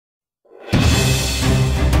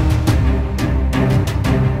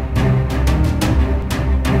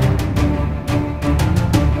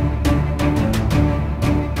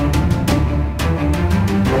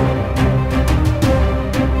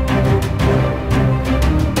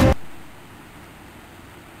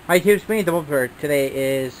Hi, it's me, the Wolfbird. Today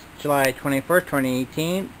is July 21st,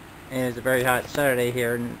 2018. It is a very hot Saturday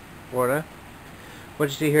here in Florida. What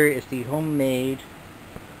you see here is the homemade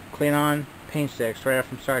Klingon paint stick straight out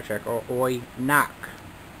from Star Trek, or oy'nak.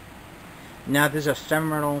 Now, this is a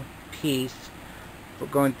seminal piece for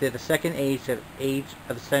going through the second age of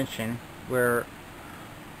Ascension, where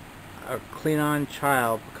a Klingon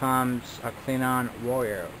child becomes a Klingon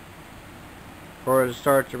warrior, or the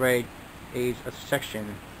start to right age of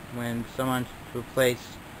section, when someone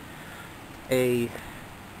replaces a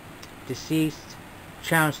deceased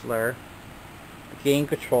chancellor gain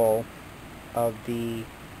control of the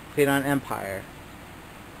Klingon Empire.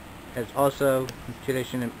 It's also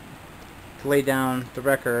tradition to lay down the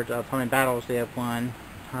record of how many battles they have won,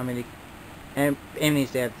 how many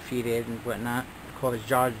enemies they have defeated, and whatnot. Called a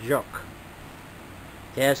Jar.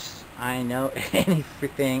 Yes, I know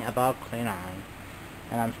everything about Klingon,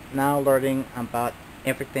 and I'm now learning about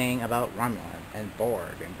everything about Romulan and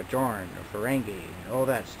Borg and Bajoran and Ferengi and all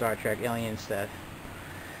that Star Trek alien stuff.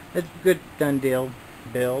 It's a good done deal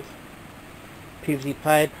build. PVC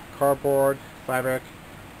pipe, cardboard, fabric,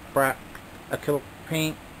 acrylic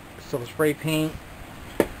paint, silver spray paint,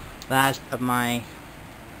 last of my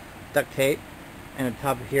duct tape, and the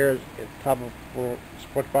top of here is the top of a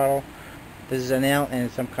sports bottle. This is a nail and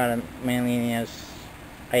some kind of manliness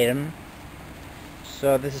item.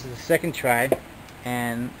 So this is the second try,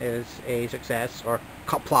 and is a success, or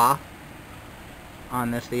kapla,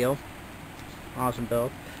 on this deal. Awesome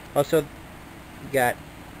build. Also got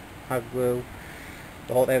hot glue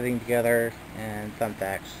to hold everything together, and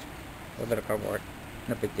thumbtacks, a little bit of cardboard.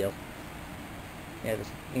 No big deal. Yeah,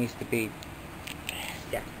 this needs to be,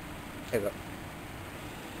 yeah, there we go.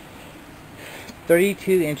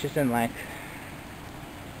 32 inches in length,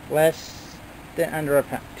 less than under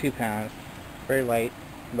 2 pounds, very light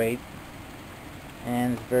weight,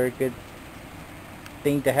 and it's a very good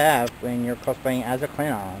thing to have when you're cosplaying as a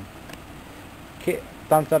Klingon.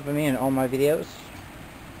 Thumbs up on me in all my videos.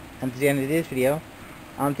 And to the end of this video,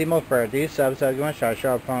 I'm Dominik W. Do sub so you want to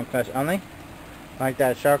shout upon class only. Like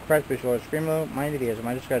that shout press visual screen mode, my videos in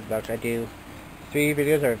my description box. I do 3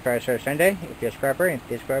 videos every Friday, Sunday. If you're a subscriber and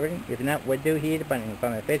subscribing, if you're not, what do hit the button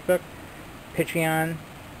on my Facebook, Patreon,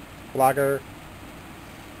 Blogger,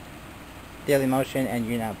 dailymotion,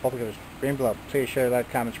 and both of those screen below. Please share,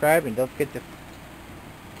 like, comment, subscribe, and don't forget to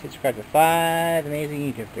subscribe to 5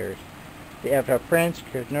 amazing YouTubers: the theavatarprince,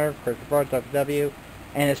 chirs, nerf, Dr. W,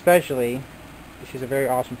 and especially, she's a very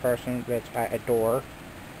awesome person that I adore,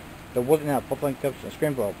 the woodland, both linked up in the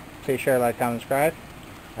screen below. Please share, like, comment, subscribe.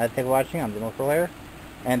 Thank you for watching. I'm Dominik W,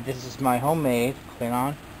 and this is my homemade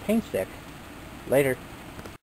Klingon paint stick. Later.